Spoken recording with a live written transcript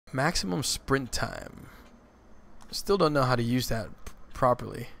Maximum sprint time. Still don't know how to use that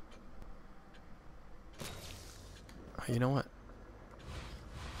properly. Oh, you know what?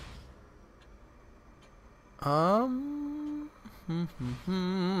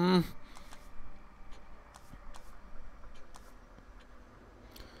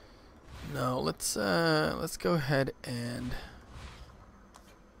 No, let's go ahead and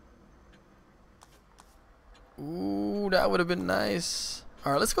ooh, that would have been nice.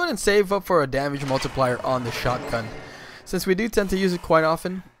 Alright, let's go ahead and save up for a damage multiplier on the shotgun. Since we do tend to use it quite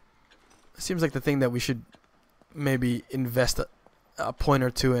often, it seems like the thing that we should maybe invest a point or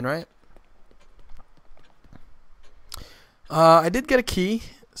two in, right? I did get a key,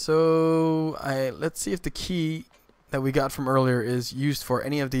 so let's see if the key that we got from earlier is used for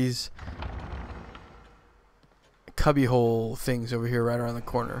any of these cubbyhole things over here right around the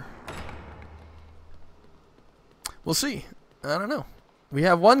corner. We'll see. I don't know. We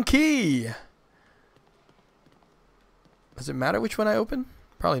have one key. Does it matter which one I open?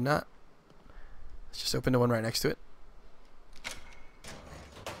 Probably not. Let's just open the one right next to it.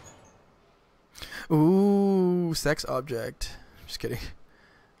 Ooh, sex object. Just kidding.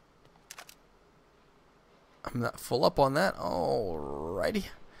 I'm not full up on that. Alrighty.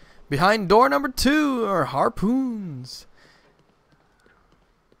 Behind door number 2 are harpoons.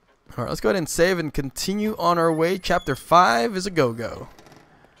 Alright, let's go ahead and save and continue on our way. Chapter 5 is a go-go.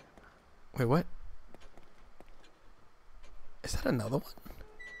 Wait, what? Is that another one?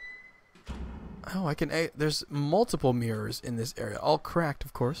 Oh, I can... there's multiple mirrors in this area. All cracked,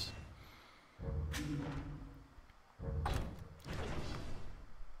 of course.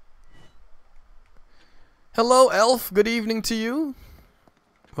 Hello, Elf. Good evening to you.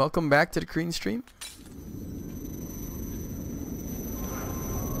 Welcome back to the Green Stream.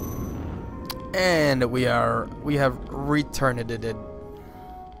 And we have returned it.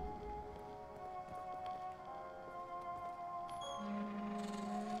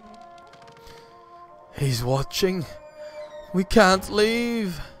 He's watching. We can't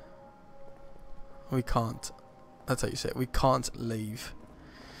leave. We can't. That's how you say it. We can't leave.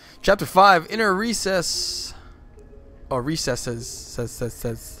 Chapter 5, Inner Recess. Or Recesses.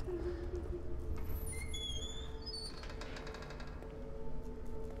 Says.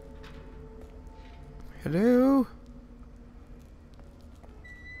 Hello?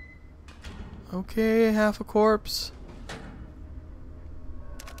 Okay, half a corpse.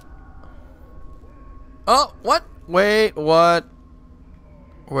 Oh, what? Wait, what?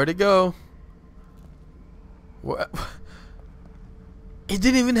 Where'd it go? What? It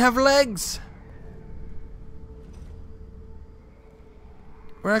didn't even have legs.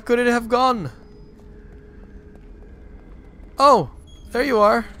 Where could it have gone? Oh, there you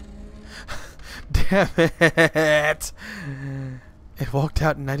are. Damn it. It walked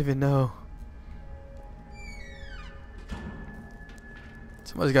out and I didn't even know.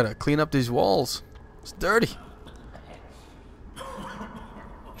 Somebody's got to clean up these walls. It's dirty.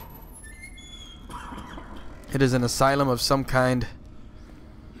 It is an asylum of some kind.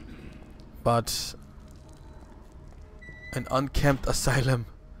 But an unkempt asylum.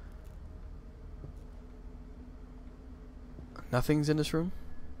 Nothing's in this room?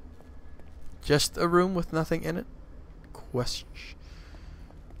 Just a room with nothing in it? Question.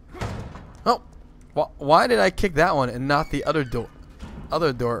 Oh! Why did I kick that one and not the other door?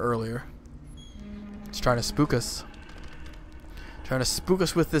 Other door earlier. It's trying to spook us. Trying to spook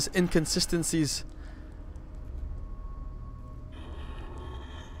us with this inconsistencies.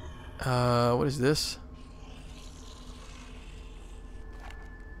 What is this?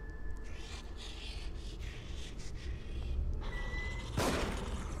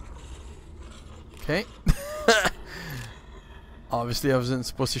 Okay. Obviously I wasn't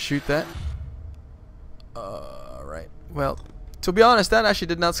supposed to shoot that. Right. Well, to be honest, that actually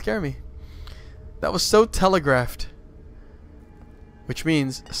did not scare me. That was so telegraphed. Which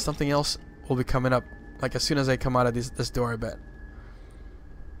means something else will be coming up. Like as soon as I come out of this door, I bet.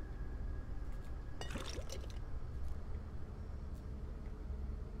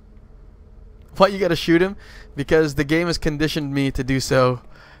 What, you gotta shoot him? Because the game has conditioned me to do so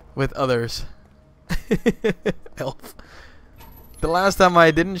with others. Elf. The last time I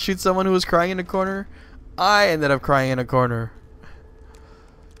didn't shoot someone who was crying in a corner, I ended up crying in a corner.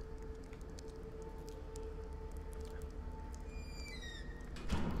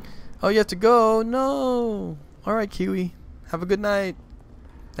 Oh, you have to go? No. Alright, Kiwi. Have a good night.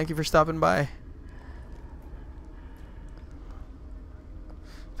 Thank you for stopping by.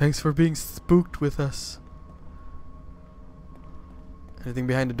 Thanks for being spooked with us. Anything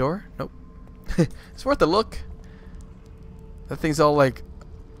behind the door? Nope. It's worth a look. That thing's all like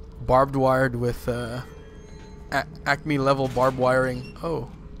barbed wired with Acme level barbed wiring. Oh,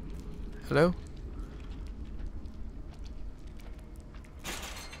 hello.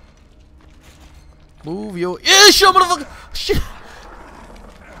 Move your ish, motherfucker! Shit!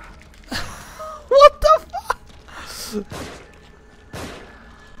 What the fuck?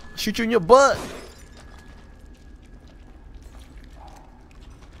 Shoot you in your butt.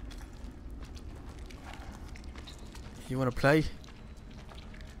 You wanna play?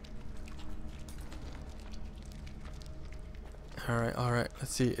 Alright, alright.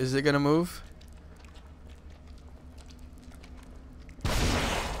 Let's see. Is it gonna move?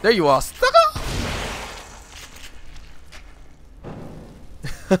 There you are, sucker!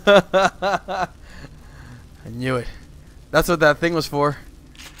 I knew it. That's what that thing was for.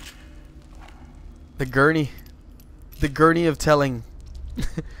 The gurney. The gurney of telling.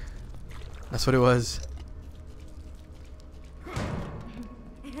 That's what it was.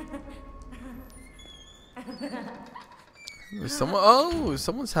 Someone, oh,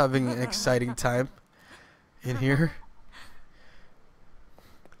 someone's having an exciting time in here.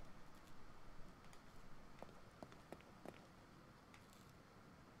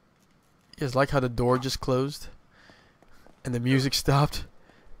 You guys like how the door just closed and the music stopped?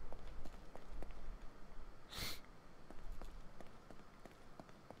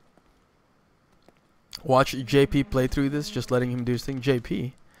 Watch JP play through this, just letting him do his thing.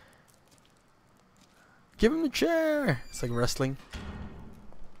 JP, give him the chair. It's like wrestling.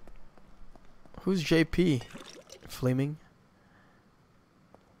 Who's JP? Flaming.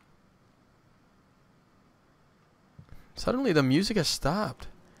 Suddenly the music has stopped.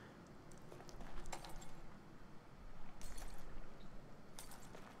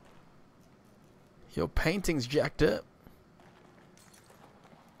 Your painting's jacked up.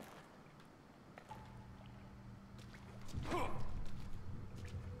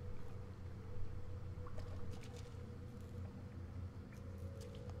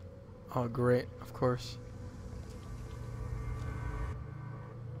 Oh, great, of course.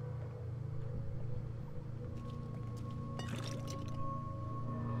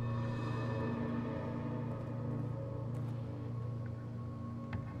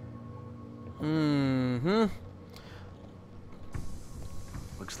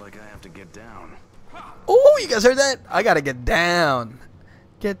 Looks like I have to get down. Oh, you guys heard that? I gotta get down.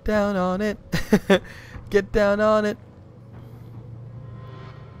 Get down on it. Get down on it.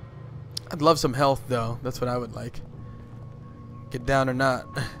 I'd love some health, though. That's what I would like. Get down or not.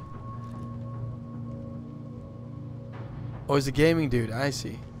 Oh, he's a gaming dude. I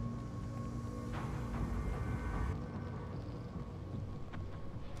see.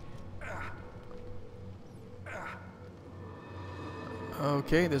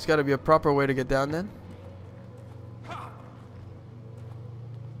 Okay, there's got to be a proper way to get down then.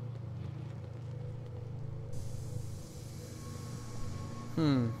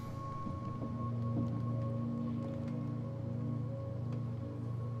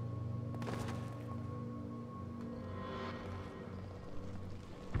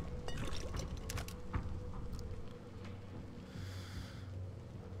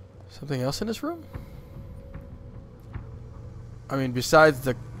 Something else in this room? I mean, besides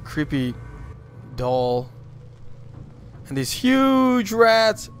the creepy doll and these huge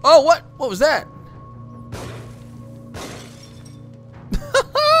rats. Oh, what? What was that?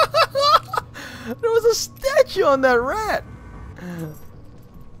 There was a statue on that rat.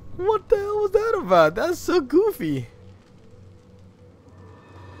 What the hell was that about? That's so goofy.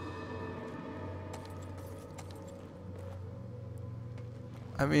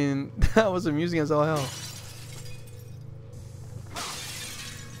 I mean, that was amusing as all hell.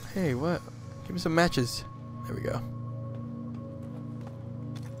 Hey, what? Give me some matches. There we go.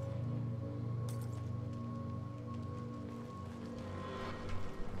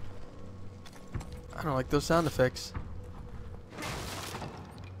 I don't like those sound effects.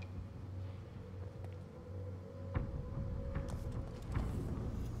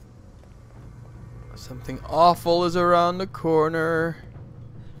 Something awful is around the corner.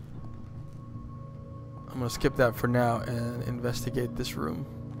 I'm gonna skip that for now and investigate this room.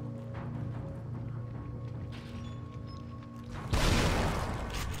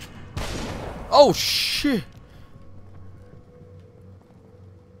 Oh shit!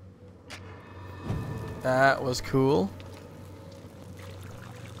 That was cool.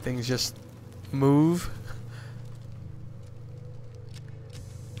 Things just move.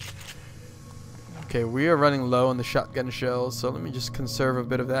 Okay, we are running low on the shotgun shells, so let me just conserve a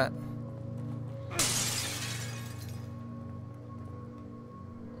bit of that.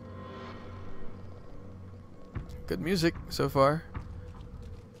 Good music so far.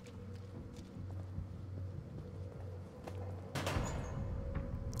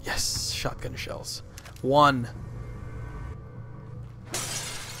 Yes, shotgun shells. 1.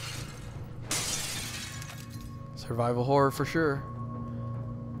 Survival horror for sure.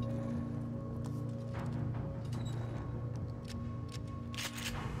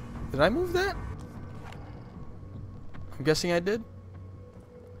 Did I move that? I'm guessing I did.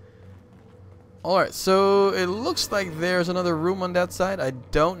 Alright, so it looks like there's another room on that side. I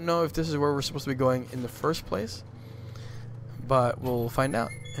don't know if this is where we're supposed to be going in the first place, but we'll find out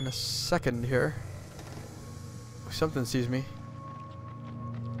in a second here. Something sees me.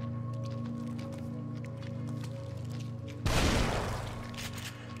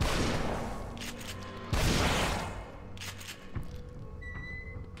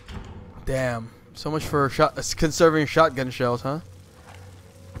 Damn. So much for conserving shotgun shells, huh?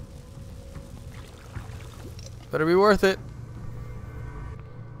 Better be worth it.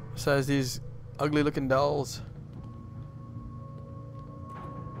 Besides these ugly looking dolls.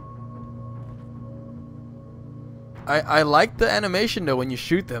 I like the animation though when you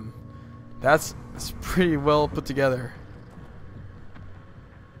shoot them. That's pretty well put together.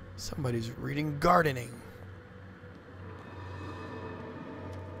 Somebody's reading gardening.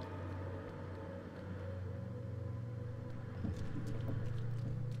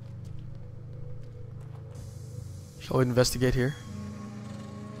 Shall we investigate here?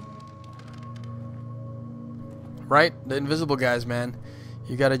 Right? The invisible guys, man.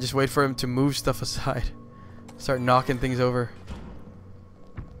 You gotta just wait for him to move stuff aside. Start knocking things over.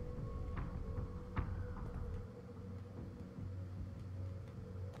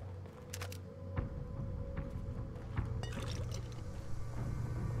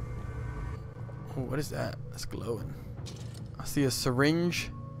 Oh, what is that? That's glowing. I see a syringe.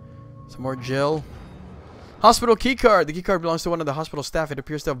 Some more gel. Hospital keycard. The keycard belongs to one of the hospital staff. It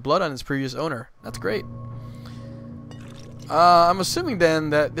appears to have blood on its previous owner. That's great. I'm assuming then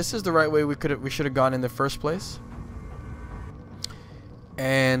that this is the right way we should have gone in the first place,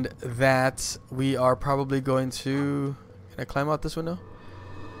 and that we are probably going to. Can I climb out this window?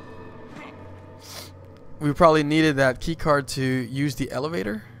 We probably needed that key card to use the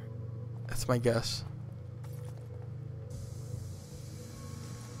elevator. That's my guess.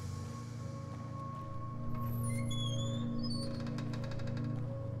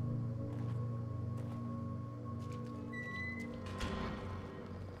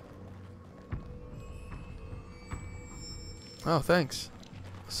 Oh, thanks.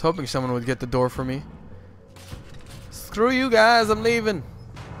 I was hoping someone would get the door for me. Screw you guys, I'm leaving.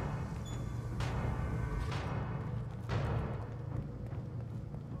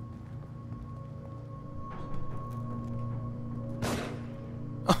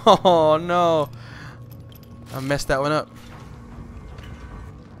 Oh no. I messed that one up.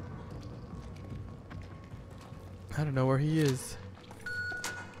 I don't know where he is.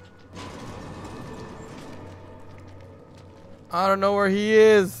 I don't know where he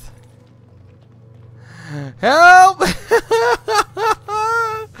is. Help!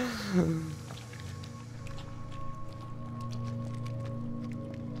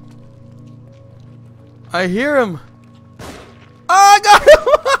 I hear him. Oh, I got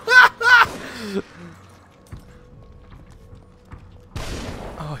him!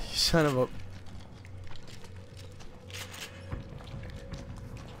 Oh, you son of a...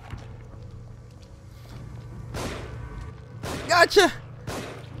 Gotcha!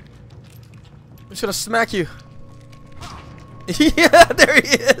 I'm just gonna smack you. Yeah, there he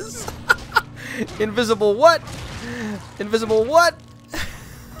is. Invisible what? Invisible what?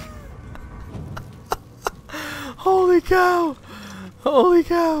 Holy cow! Holy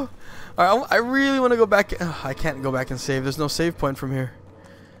cow! Alright, I really want to go back. I can't go back and save. There's no save point from here.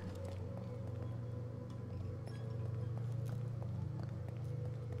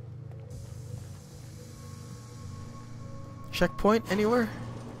 Checkpoint anywhere?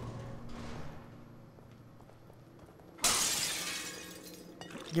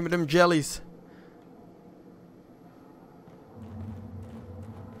 Give me them jellies.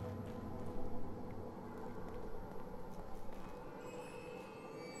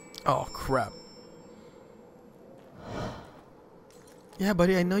 Oh crap. Yeah,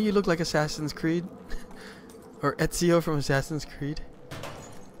 buddy, I know you look like Assassin's Creed. Or Ezio from Assassin's Creed.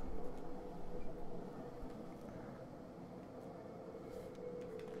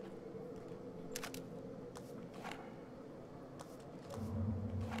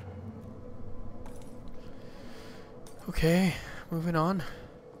 Okay, moving on.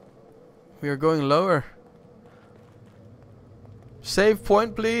 We are going lower. Save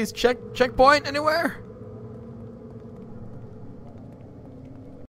point, please. Checkpoint anywhere.